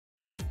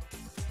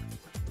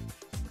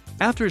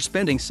After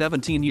spending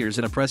 17 years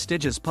at a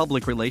prestigious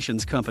public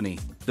relations company,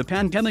 the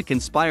pandemic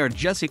inspired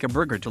Jessica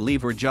Berger to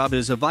leave her job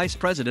as a vice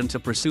president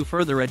to pursue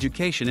further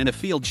education in a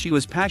field she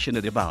was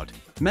passionate about: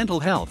 mental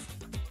health.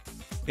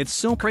 "It's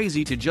so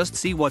crazy to just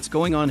see what's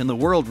going on in the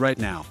world right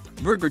now,"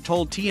 Berger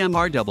told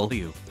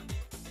TMRW.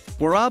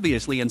 "We're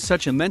obviously in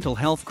such a mental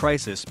health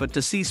crisis, but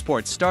to see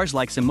sports stars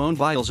like Simone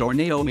Biles or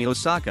Naomi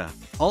Osaka,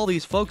 all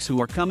these folks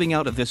who are coming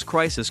out of this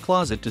crisis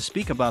closet to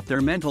speak about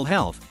their mental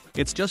health,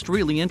 it's just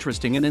really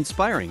interesting and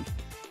inspiring."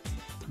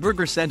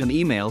 Berger sent an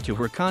email to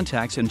her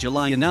contacts in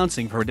July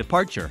announcing her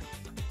departure.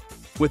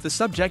 With the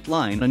subject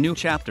line "A New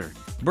Chapter,"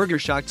 Berger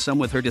shocked some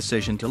with her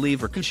decision to leave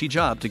her cushy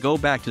job to go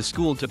back to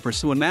school to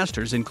pursue a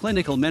master's in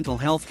clinical mental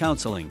health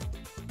counseling.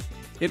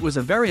 "It was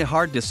a very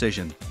hard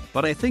decision,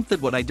 but I think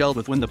that what I dealt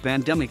with when the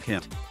pandemic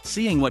hit,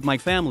 seeing what my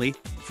family,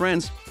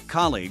 friends,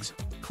 colleagues,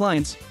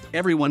 clients,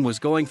 everyone was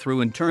going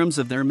through in terms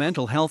of their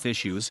mental health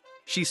issues,"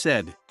 she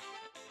said.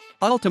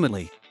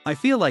 "Ultimately, I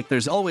feel like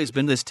there's always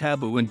been this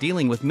taboo in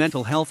dealing with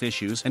mental health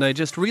issues, and I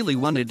just really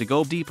wanted to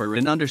go deeper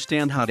and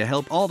understand how to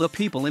help all the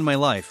people in my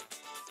life."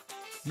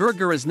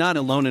 Berger is not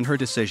alone in her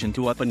decision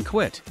to up and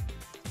quit.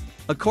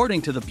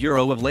 According to the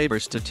Bureau of Labor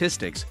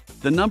Statistics,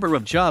 the number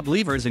of job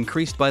leavers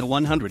increased by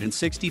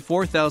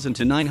 164,000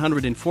 to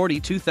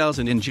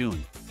 942,000 in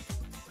June.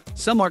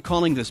 Some are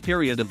calling this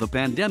period of the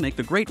pandemic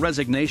the Great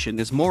Resignation,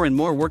 as more and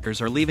more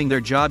workers are leaving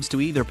their jobs to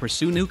either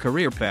pursue new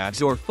career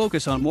paths or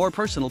focus on more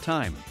personal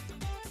time.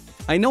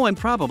 "I know I'm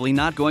probably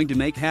not going to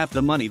make half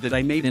the money that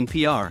I made in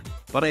PR,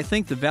 but I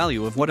think the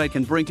value of what I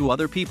can bring to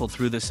other people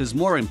through this is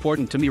more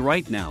important to me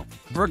right now,"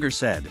 Berger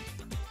said.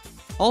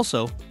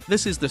 "Also,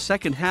 this is the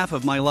second half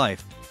of my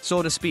life,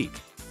 so to speak.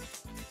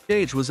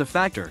 Age was a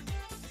factor.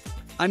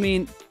 I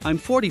mean, I'm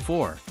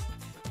 44.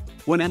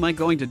 When am I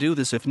going to do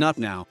this if not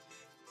now?"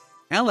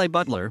 Ally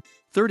Butler,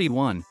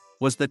 31,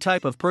 was the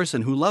type of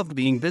person who loved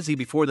being busy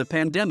before the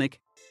pandemic.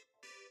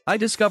 "I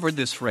discovered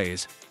this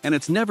phrase, and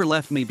it's never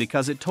left me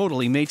because it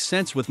totally makes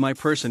sense with my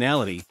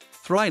personality.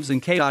 Thrives in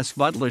chaos,"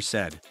 Butler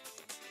said.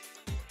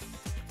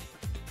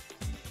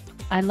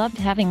 "I loved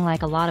having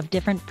like a lot of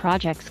different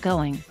projects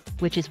going,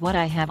 which is what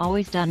I have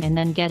always done, and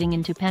then getting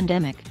into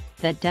pandemic,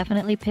 that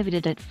definitely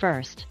pivoted at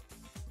first."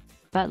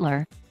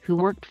 Butler, who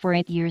worked for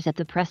 8 years at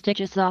the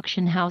prestigious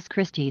auction house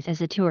Christie's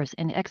as a tours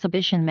and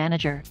exhibition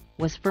manager,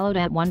 was furloughed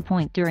at one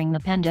point during the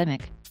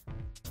pandemic.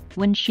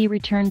 When she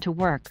returned to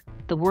work,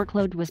 the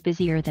workload was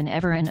busier than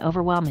ever and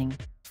overwhelming.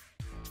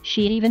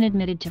 She even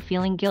admitted to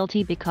feeling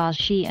guilty because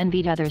she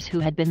envied others who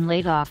had been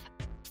laid off.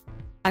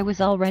 "I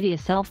was already a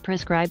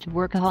self-prescribed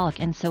workaholic,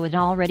 and so it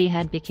already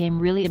had become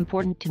really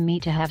important to me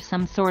to have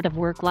some sort of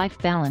work-life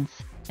balance,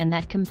 and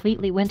that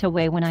completely went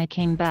away when I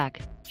came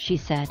back," she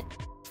said.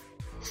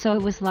 "So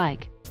it was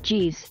like,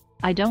 geez,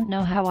 I don't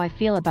know how I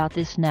feel about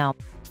this now."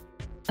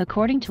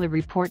 According to a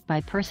report by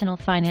personal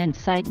finance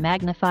site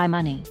Magnify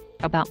Money,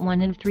 about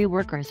 1 in 3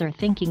 workers are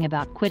thinking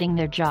about quitting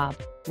their job,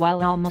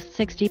 while almost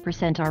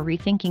 60% are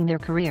rethinking their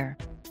career.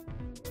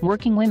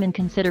 Working women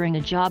considering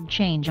a job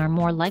change are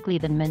more likely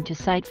than men to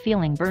cite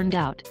feeling burned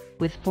out,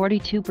 with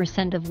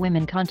 42% of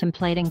women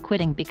contemplating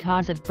quitting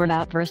because of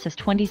burnout versus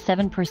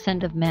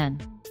 27% of men.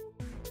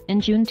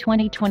 In June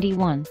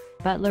 2021,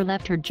 Butler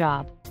left her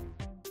job.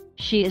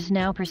 She is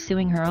now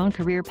pursuing her own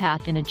career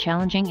path in a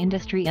challenging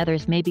industry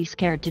others may be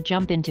scared to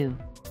jump into.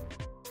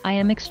 "I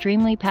am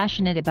extremely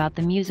passionate about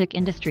the music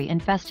industry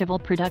and festival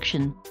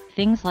production.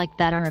 Things like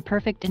that are a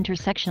perfect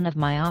intersection of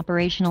my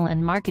operational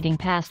and marketing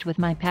past with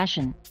my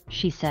passion,"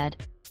 she said.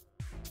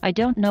 "I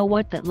don't know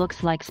what that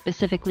looks like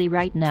specifically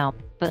right now,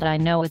 but I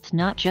know it's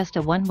not just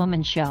a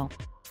one-woman show.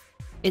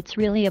 It's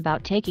really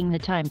about taking the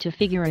time to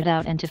figure it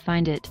out and to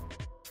find it."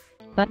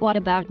 "But what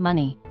about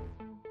money?"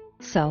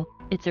 "So,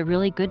 it's a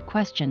really good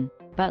question,"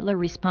 Butler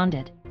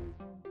responded.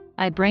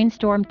 "I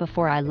brainstormed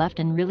before I left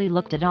and really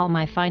looked at all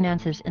my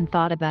finances and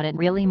thought about it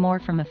really more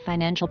from a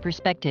financial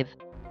perspective.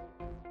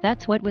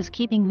 That's what was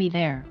keeping me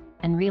there,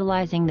 and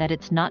realizing that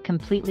it's not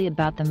completely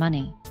about the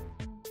money.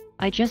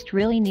 I just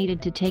really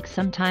needed to take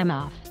some time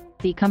off,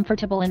 be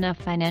comfortable enough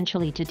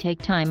financially to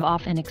take time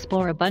off and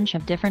explore a bunch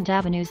of different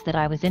avenues that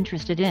I was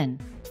interested in."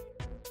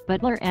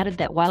 Butler added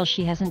that while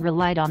she hasn't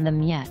relied on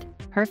them yet,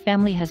 her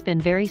family has been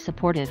very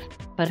supportive,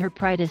 but her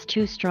pride is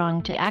too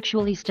strong to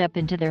actually step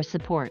into their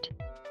support.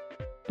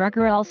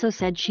 Berger also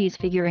said she's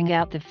figuring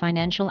out the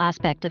financial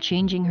aspect of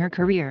changing her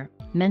career,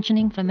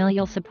 mentioning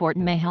familial support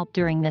may help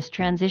during this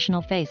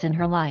transitional phase in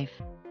her life.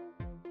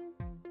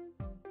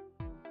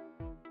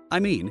 "I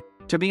mean,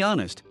 to be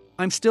honest,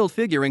 I'm still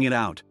figuring it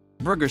out,"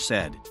 Berger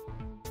said.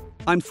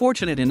 "I'm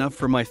fortunate enough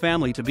for my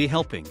family to be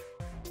helping.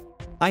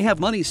 I have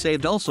money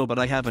saved also, but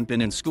I haven't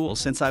been in school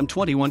since I'm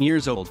 21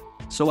 years old,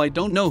 so I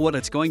don't know what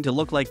it's going to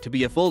look like to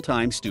be a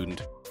full-time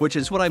student, which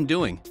is what I'm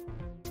doing.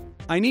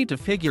 I need to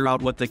figure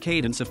out what the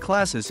cadence of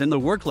classes and the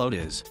workload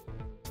is.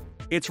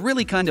 It's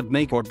really kind of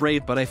make or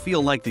break, but I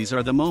feel like these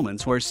are the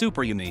moments where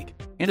super unique,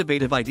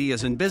 innovative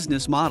ideas and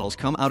business models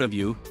come out of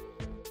you."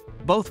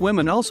 Both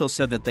women also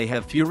said that they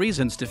have few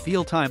reasons to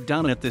feel tied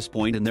down at this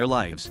point in their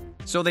lives,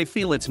 so they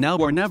feel it's now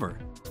or never.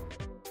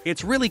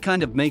 It's really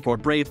kind of make or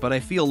break, but I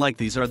feel like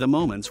these are the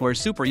moments where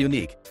super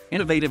unique,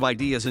 innovative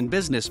ideas and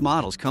business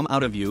models come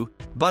out of you,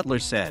 Butler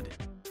said.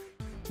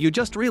 You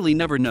just really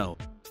never know.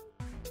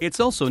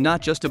 It's also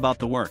not just about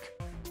the work.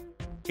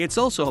 It's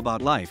also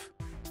about life.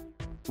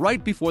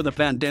 Right before the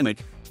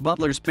pandemic,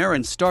 Butler's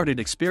parents started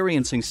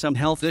experiencing some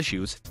health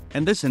issues,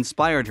 and this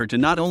inspired her to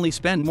not only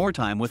spend more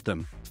time with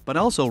them, but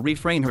also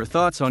reframe her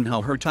thoughts on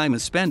how her time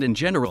is spent in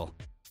general.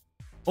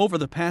 Over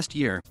the past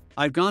year,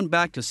 I've gone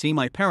back to see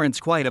my parents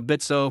quite a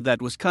bit, so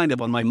that was kind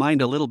of on my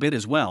mind a little bit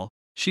as well,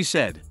 she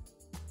said.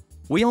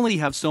 We only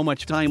have so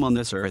much time on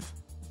this earth.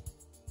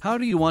 How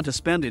do you want to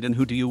spend it, and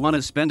who do you want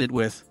to spend it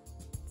with?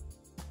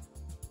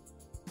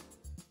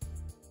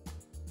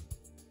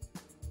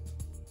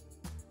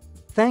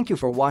 Thank you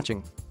for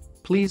watching.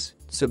 Please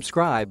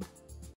subscribe.